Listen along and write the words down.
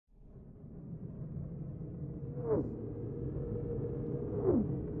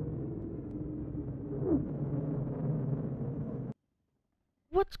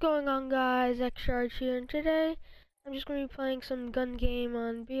What's going on, guys? XCharge here, and today I'm just going to be playing some gun game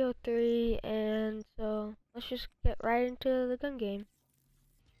on BO3, and so let's just get right into the gun game.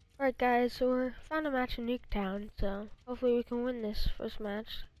 Alright guys, so we're found a match in Nuketown, so hopefully we can win this first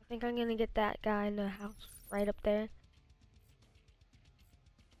match. I think I'm gonna get that guy in the house right up there.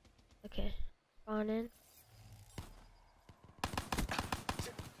 Okay, spawn in.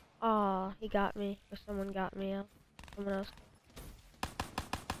 Aw, he got me, or someone got me out. Someone else.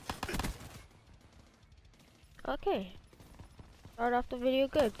 Okay. Start off the video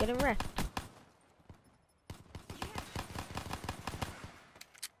good, getting wrecked.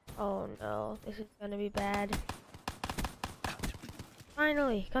 Oh no, this is gonna be bad.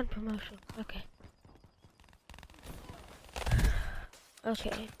 Finally, gun promotion. Okay.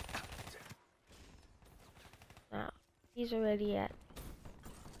 Okay. Now, he's already at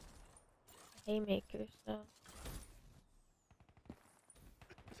Haymaker, so.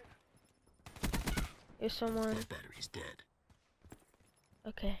 There's someone. That battery's dead.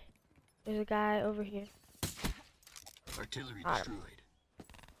 Okay. There's a guy over here. Artillery Got him. destroyed.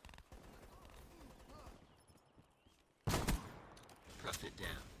 Profit down.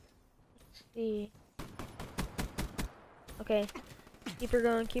 Let's see. Okay. Keep her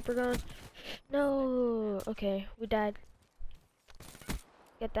going, keep her going. No! Okay, we died.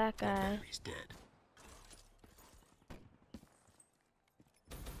 Get that That guy. battery's dead.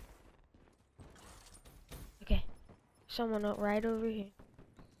 Okay. Someone right over here.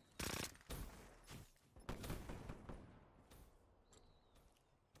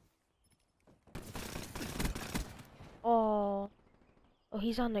 Oh. Oh,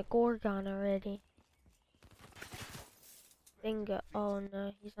 he's on the Gorgon already. Bingo. Oh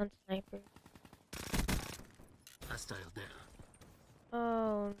no, he's on sniper. Hostile down.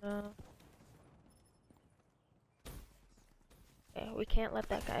 Oh no. Okay, we can't let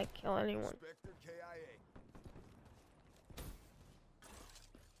that guy kill anyone.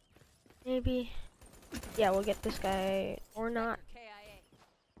 Maybe. Yeah, we'll get this guy or not.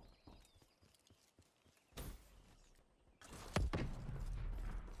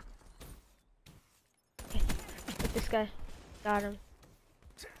 Okay, get this guy. Got him.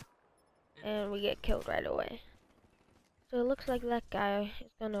 And we get killed right away. So it looks like that guy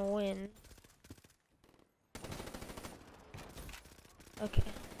is gonna win. Okay.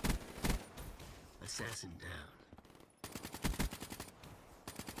 Assassin down.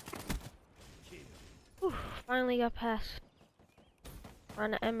 Whew, finally got past. We're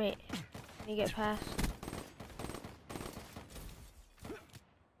on the M8. You get past.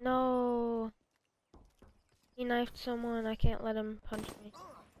 No. He knifed someone. I can't let him punch me.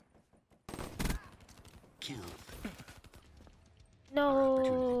 Killed.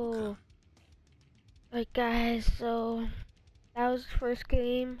 No. Alright guys, so that was the first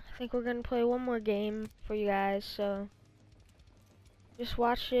game. I think we're gonna play one more game for you guys, so just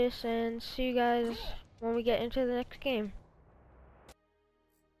watch this and see you guys when we get into the next game.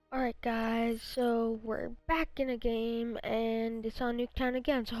 Alright guys, so we're back in a game and it's on Nuketown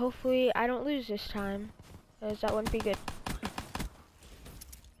again, so hopefully I don't lose this time, because that wouldn't be good.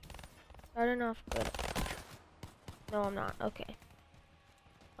 Starting off good. No, I'm not. Okay.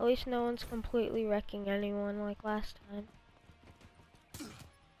 At least no one's completely wrecking anyone like last time.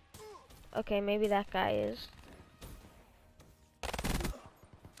 Okay, maybe that guy is.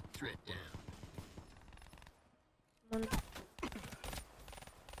 Threat down. One.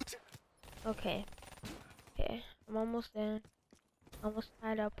 Okay. Okay, I'm almost there. Almost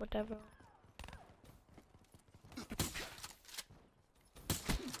tied up with everyone.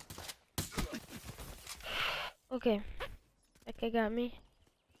 Okay. That guy got me.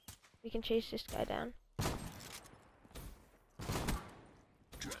 We can chase this guy down.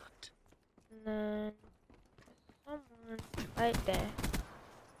 Dropped. And then someone right there.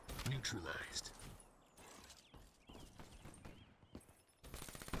 Neutralized.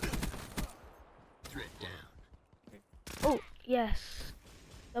 Threat down. Oh, yes.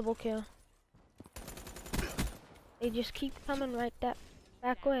 Double kill. They just keep coming right that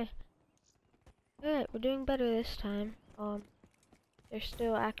back way. Alright, we're doing better this time. They're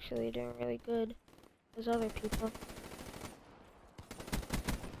still actually doing really good as other people.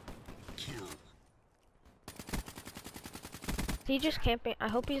 Killed. Is he just camping? I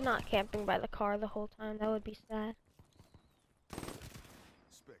hope he's not camping by the car the whole time. That would be sad.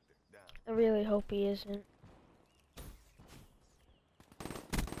 I really hope he isn't.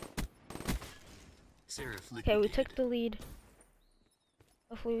 Okay, we took the lead.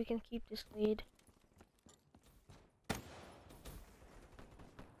 Hopefully we can keep this lead.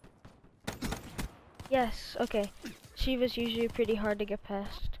 Yes, okay. Shiva's usually pretty hard to get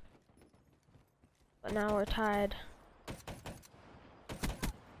past. But now we're tied.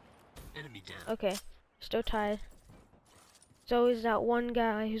 Enemy down. Okay, still tied. There's always that one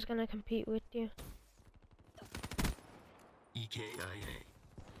guy who's gonna compete with you. EKIA.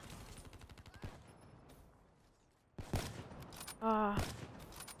 Ah.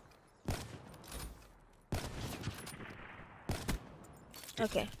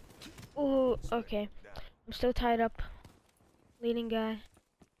 Okay. Ooh, okay. I'm still tied up. Leading guy.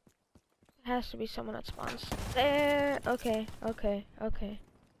 It has to be someone that spawns there. Okay, okay, okay.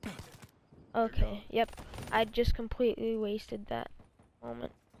 Okay, yep. I just completely wasted that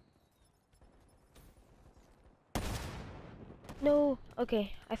moment. No,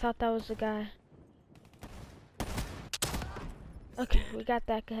 okay. I thought that was the guy. Okay, we got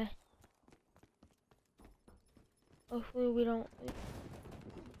that guy. Hopefully we don't.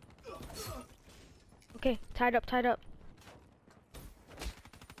 Okay, tied up, tied up.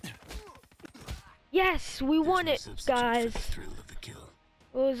 Yes, we won it, guys.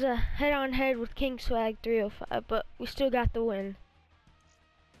 It was a head-on-head with King Swag 305, but we still got the win.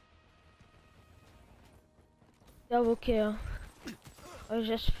 Double kill. I was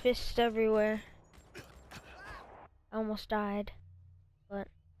just fists everywhere. I almost died, but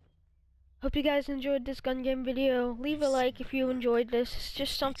hope you guys enjoyed this gun game video. Leave a like if you enjoyed this. It's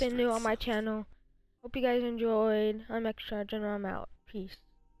just something new on my channel. Hope you guys enjoyed. I'm X-Charge and I'm out. Peace.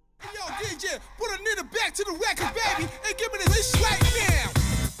 Yo, DJ, put a nigga back to the record, baby, and give me this right now.